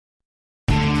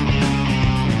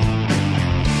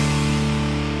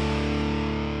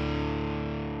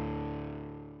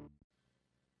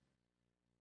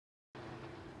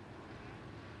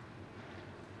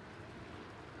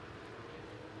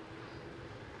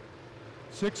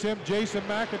6M Jason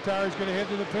McIntyre is going to head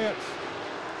to the pits.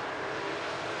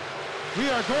 We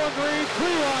are going green, 3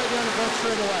 wide down the front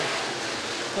straightaway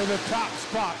for the top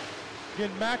spot.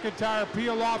 Again, McIntyre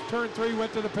peel off turn 3,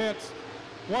 went to the pits.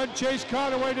 One Chase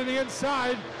Conaway to the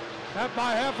inside, that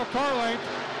by half a car length.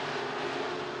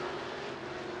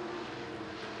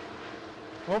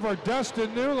 Over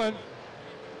Dustin Newland.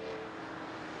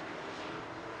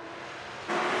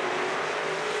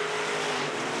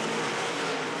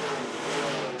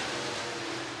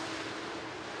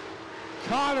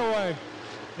 Conaway.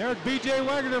 There's B.J.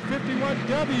 Wagner,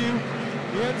 51W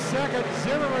in second.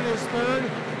 Zimmerman is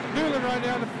third. Newland right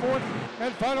down to fourth.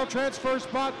 And final transfer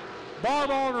spot, Bob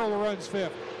Arnold runs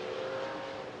fifth.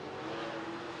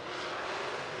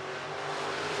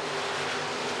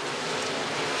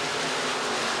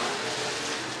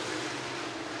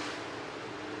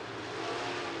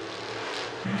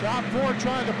 Top 4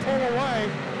 trying to pull away.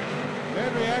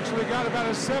 Then we actually got about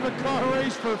a 7-car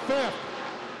race for fifth,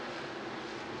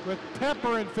 with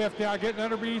Pepper in fifth now, getting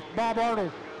underneath Bob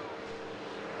Arnold.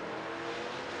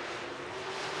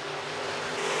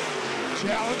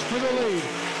 Challenge for the lead.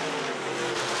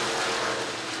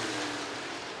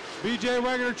 B.J.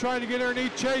 Wagner trying to get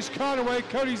underneath Chase Conaway.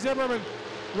 Cody Zimmerman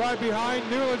right behind.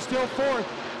 Newland still fourth.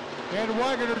 And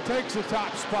Wagner takes the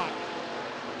top spot.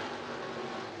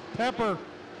 Pepper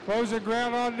closing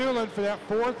ground on Newland for that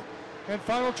fourth and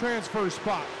final transfer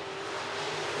spot.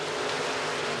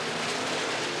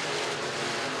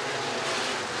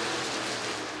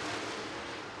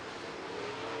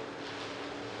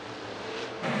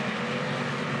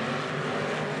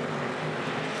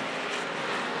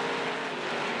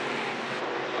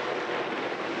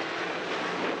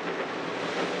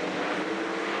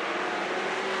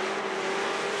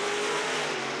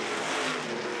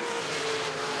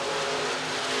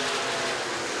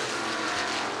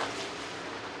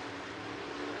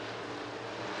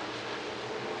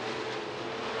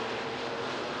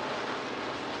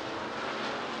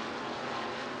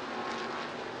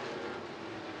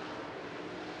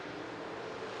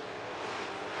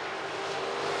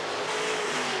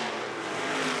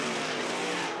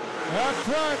 Up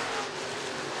front,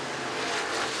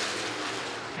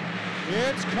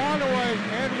 it's Conaway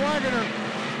and Wagner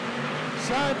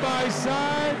side by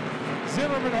side.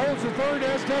 Zimmerman holds the third,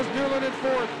 as does Newland in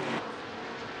fourth.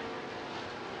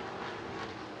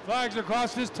 Flags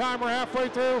across this time. We're halfway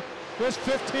through this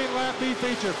 15-lap B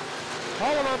feature.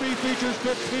 All of our B features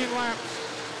 15 laps.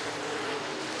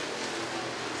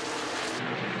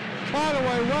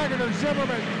 Conaway, Wagner,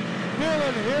 Zimmerman,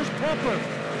 Newland, here's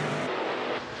Pepper.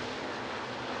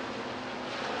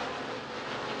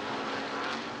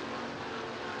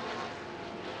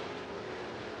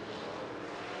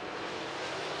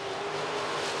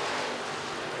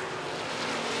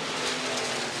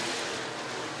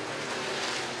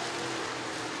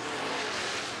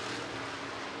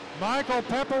 Michael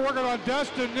Pepper working on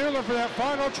Dustin Newland for that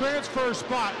final transfer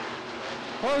spot.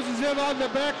 Closes in on the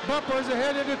back bumper as they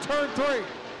head into turn 3.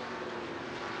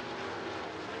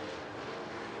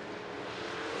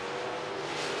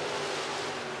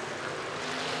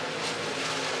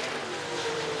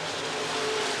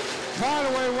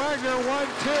 Conaway, Wagner,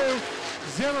 1-2.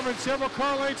 Zimmerman several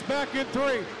car lengths back in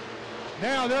 3.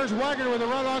 Now there's Wagner with a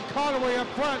run on Conaway up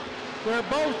front. They're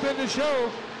both in the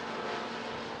show.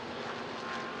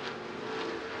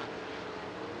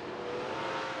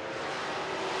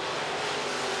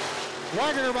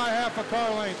 Wagner by half a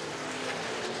car length.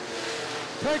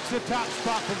 Takes the top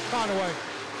spot from Conaway.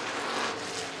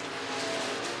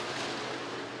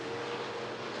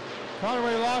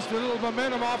 Conaway lost a little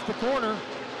momentum off the corner.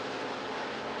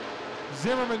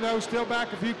 Zimmerman, though, still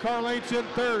back a few car lengths in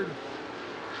third.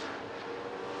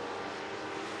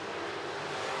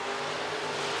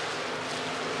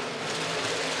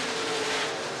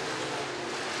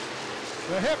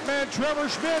 The hitman Trevor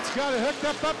Schmidt's got it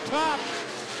hooked up top.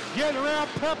 Getting around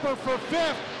Pepper for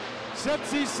fifth. Sets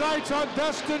these sights on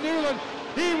Dustin Newland.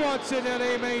 He wants in that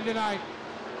A-main tonight.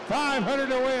 500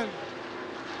 to win.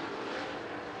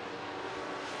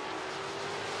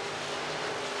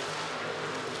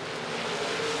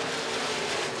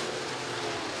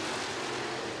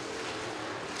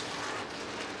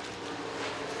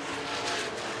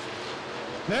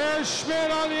 There's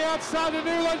Schmidt on the outside of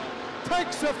Newland.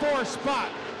 Takes the fourth spot.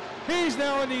 He's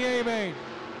now in the A-main.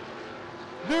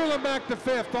 Newland back to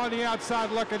fifth on the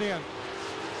outside looking in.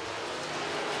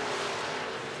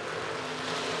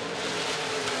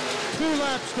 Two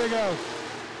laps to go.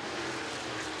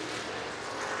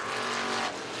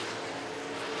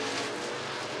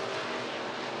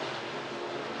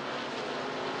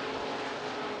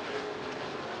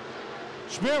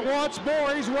 Schmidt wants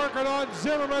more. He's working on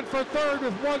Zimmerman for third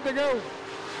with 1 to go.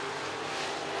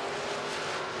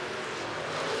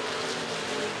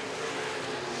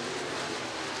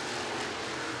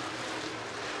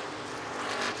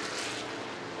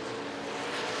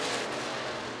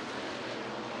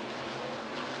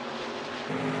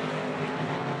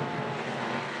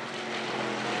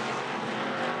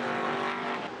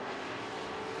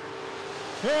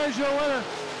 Here's your winner,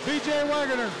 B.J.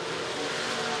 Wagoner.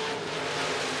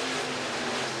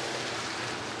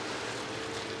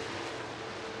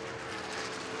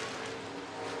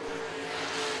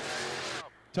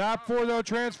 Top 4 though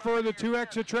transfer the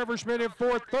 2X of Trevor Schmidt in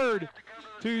fourth, third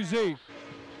 2Z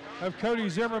of Cody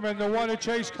Zimmerman, the 1 of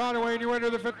Chase Conaway, and your winner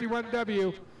the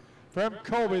 51W from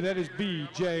Colby, that is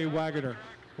B.J. Wagoner.